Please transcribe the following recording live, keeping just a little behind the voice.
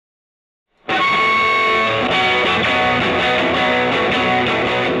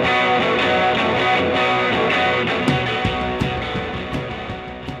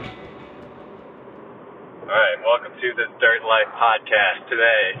Life podcast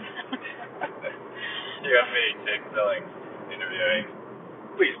today. You have me, Jake Billings, interviewing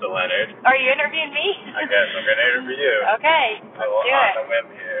Lisa Leonard. Are you interviewing me? I guess I'm going to interview you. Okay, let's do it. On a whim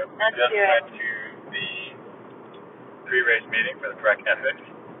here. Let's just do it. went to the pre-race meeting for the Trek Epic.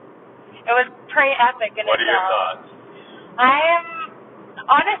 It was pretty epic in itself. What are your thoughts? I am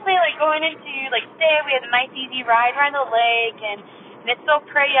honestly going into today we had a nice easy ride around the lake and it's so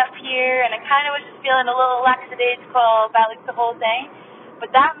pretty up here and I kind of was just feeling a little lackadaisical about the whole thing.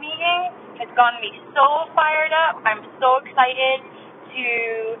 But that meeting has gotten me so fired up. I'm so excited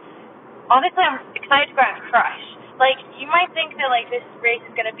I'm excited to go out and crush. You might think that this race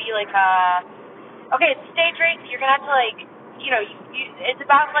is gonna be it's a stage race. You're gonna have to it's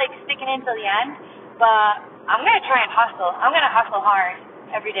about sticking in till the end. But I'm gonna try and hustle. I'm gonna hustle hard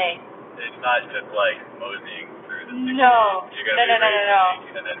every day. It's not just moseying through the 60s. No. You're gonna be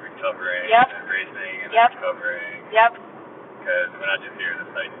racing and then recovering. Yep. And racing and Yep. then recovering. Yep. Because we're not just here to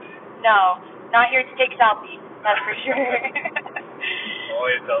sightsee. No, not here to take selfies. That's for sure.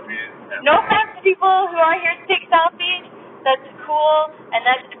 Only selfies. No offense to people who are here to take selfies. That's cool, and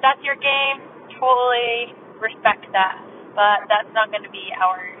that's your game. Totally respect that. But that's not going to be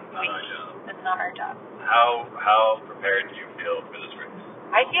our Not our job. That's not our job. How prepared do you feel for this race?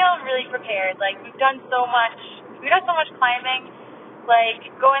 I feel really prepared. We've done so much climbing.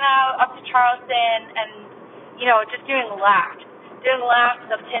 Going out up to Charleston and just doing laps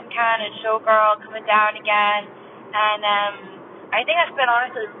of Timken and Showgirl, coming down again, and I think that's been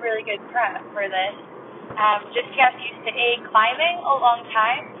honestly really good prep for this. Just to get used to A, climbing a long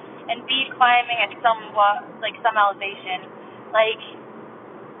time, and B, climbing at somewhat some elevation.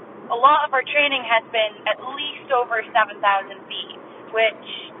 A lot of our training has been at least over 7,000 feet, which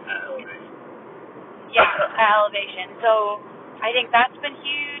at elevation. So I think that's been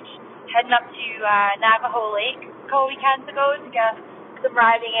huge. Heading up to Navajo Lake a couple weekends ago to get some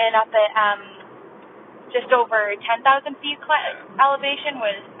riding in up at just over 10,000 feet elevation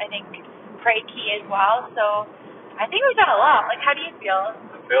was, I think, pretty key as well. So I think we've done a lot. How do you feel?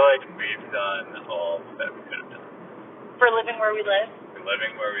 I feel like we've done all that we could have done. For living where we live? For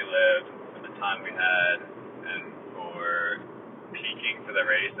living where we live, for the time we had, and for peaking for the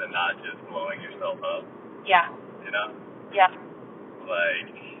race and not just blowing yourself up. Yeah. You know? Yeah.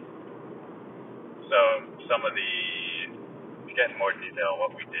 So some of the, to get in more detail,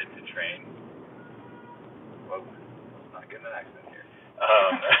 what we did to train. Whoa, let's not get an accent here.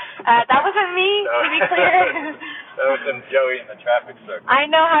 That wasn't me, to be clear. That was Joey in the traffic circle. I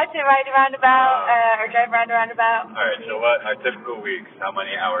know how to ride a roundabout, or drive around a roundabout. Alright, so what, our typical weeks, how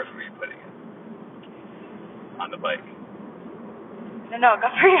many hours were you putting in on the bike? No, it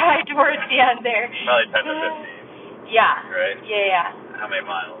got pretty high towards the end there. Probably 10 to 15. Yeah. Right? Yeah. How many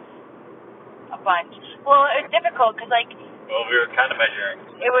miles? A bunch. Well, it was difficult because, well, we were kind of measuring.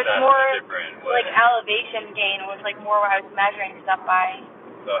 It was more different elevation gain was more what I was measuring stuff by.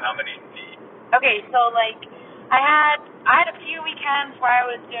 So how many feet? Okay, so I had a few weekends where I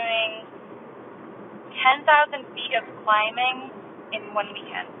was doing 10,000 feet of climbing in one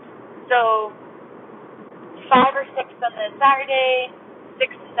weekend. So 5 or 6 on the Saturday,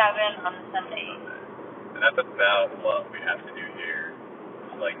 6 to 7 on the Sunday. And that's about what we have to do here.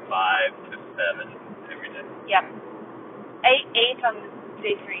 5 to 7 every day. Yep. 8 on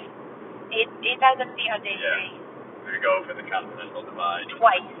day 3. 8,000 feet on day 3. We go for the Continental Divide.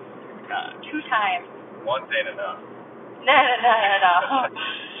 Twice. 2 times. Once ain't enough. No. I'm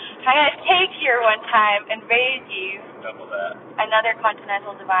gonna take you one time and raise you. Double that. Another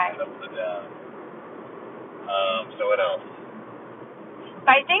Continental Divide. Double it down. So what else?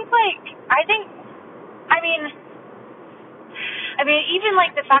 But I mean, even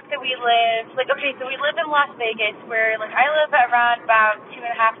the fact that we live, so we live in Las Vegas, where I live at around about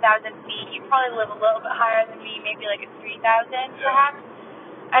 2,500 feet. You probably live a little bit higher than me, maybe at 3,000 perhaps.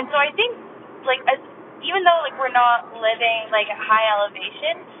 And so I think, even though we're not living at high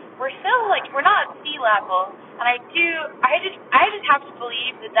elevation, we're still we're not at sea level. And I just have to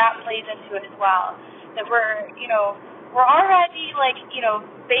believe that plays into it as well. That we're already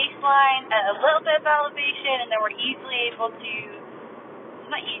baseline at a little bit of elevation, and then we're easily able to,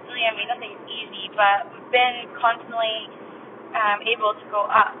 not easily, I mean nothing's easy, but we've been constantly able to go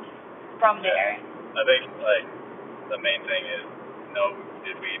up from there. I think the main thing is,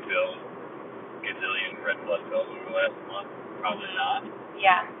 did we build gazillion red blood cells over the last month? Probably not.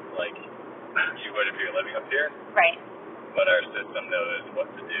 Yeah. You would if you're living up here. Right. But our system knows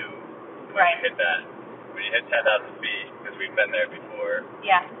what to do when you hit that. When you hit 10,000 feet, because we've been there before.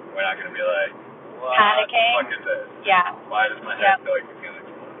 Yeah. We're not going to be what panicking. What the fuck is this? Yeah. Why does my head feel like it's going to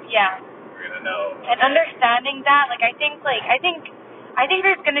explode? Yeah. We're going to to know. And understanding that, like, I think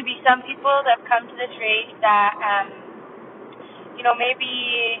there's going to be some people that have come to this race that,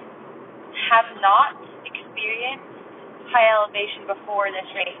 maybe have not experienced high elevation before this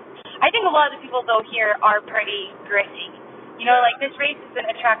race. I think a lot of the people, though, here are pretty gritty. Like, this race isn't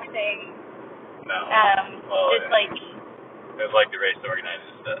attracting, No. just like... It's like the race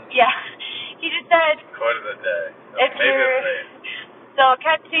organizer said. Yeah. He just said... Quote of the day. If Maybe you're... it's late. So,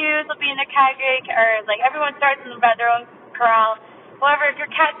 Cat 2s will be in the category, or, like, everyone starts in their own corral. However, if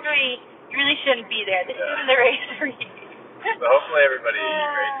you're Cat 3, you really shouldn't be there. This isn't the race for you. So hopefully everybody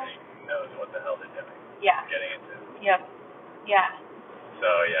racing knows what the hell they're doing. Yeah. Getting into. Yep. Yeah. So,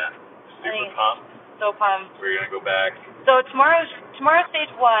 yeah. Super pumped. So pumped. We're going to go back. So, tomorrow's stage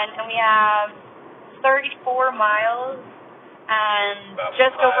 1, and we have 34 miles and about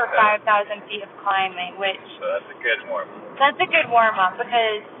just over 5,000 feet of climbing, which... So that's a good warm-up. That's a good warm-up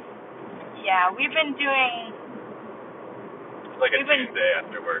because, yeah, we've been doing... It's like a Tuesday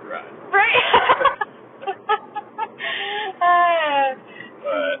after work ride. Right?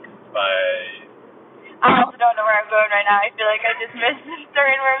 But by... I also don't know where I'm going right now. I feel like I just missed the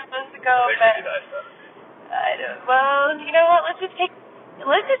story where I'm supposed to go, but... I don't... Well, you know what? This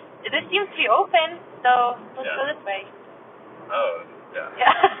seems to be open, so let's go this way. Oh, yeah.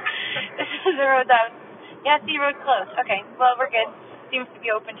 Yeah. This is the road out. Yeah, see, road closed. Okay, well, we're good. Seems to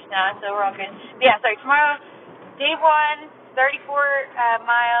be open now, so we're all good. But yeah, sorry, tomorrow, day 1, 34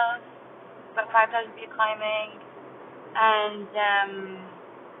 miles, about 5,000 feet climbing, and,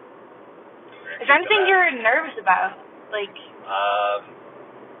 is there anything you're nervous about? Like...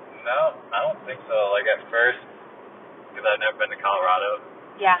 No, I don't think so. Like, at first, because I've never been to Colorado,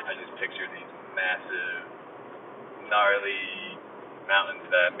 yeah. I just picture these massive, gnarly mountains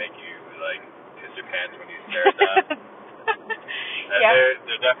that make you, like, piss your pants when you stare at them. And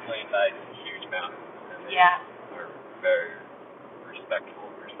they're definitely nice, huge mountains. And they are very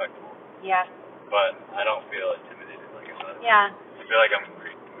respectable. Yeah. But I don't feel intimidated, like I said. Yeah. I feel like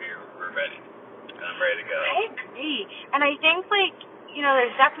we're ready. And I'm ready to go. I agree. And I think, like,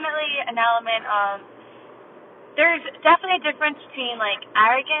 there's definitely an element of... There's definitely a difference between, like,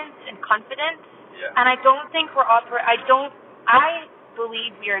 arrogance and confidence. Yeah. And I don't think I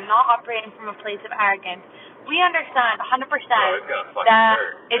believe we are not operating from a place of arrogance. We understand 100% that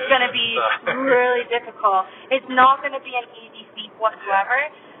it's going to be really difficult. It's not going to be an easy feat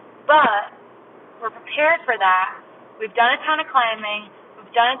whatsoever. But we're prepared for that. We've done a ton of climbing.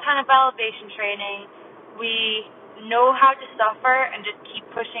 We've done a ton of elevation training. We know how to suffer and just keep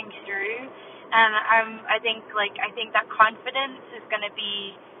pushing through. And I think that confidence is going to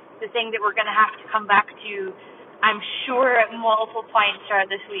be the thing that we're going to have to come back to, I'm sure, at multiple points throughout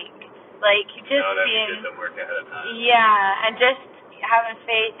this week. Like, just being... Some work ahead of time. Yeah, and just having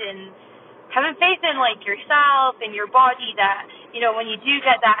faith in, like, yourself and your body that, when you do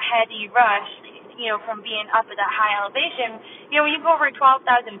get that heady rush, from being up at that high elevation, when you go over 12,000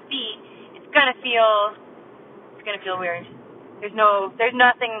 feet, it's going to feel weird. There's no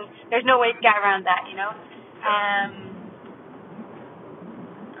way to get around that,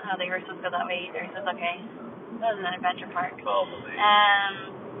 they were supposed to go that way either, so it's okay. That was an adventure park. Probably.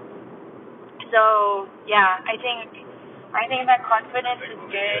 So yeah, I think that confidence is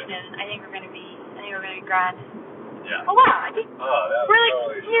good, and I think we're gonna be grand. Yeah. Oh wow, I think we're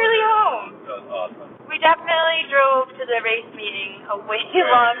like nearly home. That was awesome. We definitely drove to the race meeting a way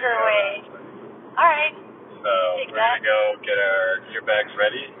longer way. All right. So we're gonna go get our gear bags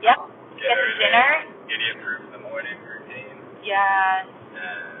ready. Yep. Get the dinner. Idiot-proof in the morning routine. Yeah.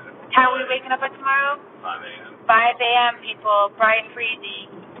 How are we waking up at tomorrow? 5 a.m. 5 a.m. people, bright and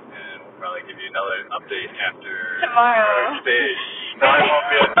breezy. And we'll probably give you another update after tomorrow. Our stage. No, I won't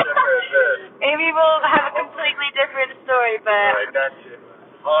be as different as this. Maybe we'll have a completely different story, but... Right, that shit was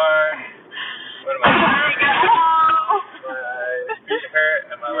hard. What am I doing? My feet hurt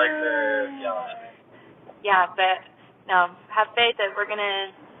and my legs are yelling at me. Yeah, but no, have faith that we're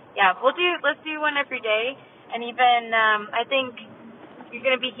gonna. Yeah, let's do one every day, and even I think you're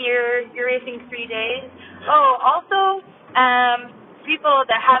gonna be here. You're racing 3 days. Yeah. Oh, also, people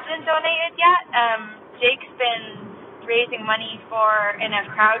that haven't donated yet, Jake's been raising money in a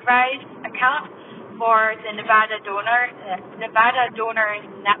CrowdRise account for the Nevada Donor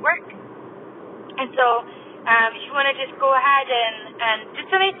Network, and so if you want to just go ahead and just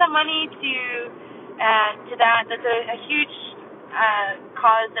donate some money to that. That's a huge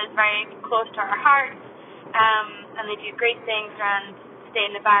cause that's very close to our hearts, and they do great things around the state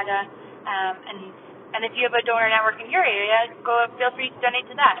of Nevada, and if you have a donor network in your area, feel free to donate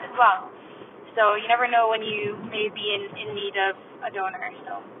to that as well. So you never know when you may be in need of a donor.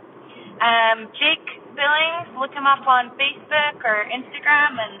 So Jake Billings, look him up on Facebook or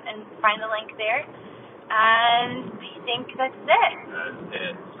Instagram and find the link there. And I think that's it. That's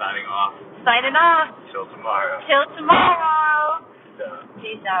it. Signing off. Signing off. Till tomorrow. Till tomorrow. Peace out.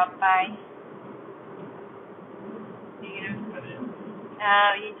 Peace out. Bye.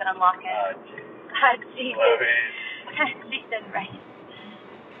 You need to unlock it. Jeez. Jesus. Louise. Jesus, right.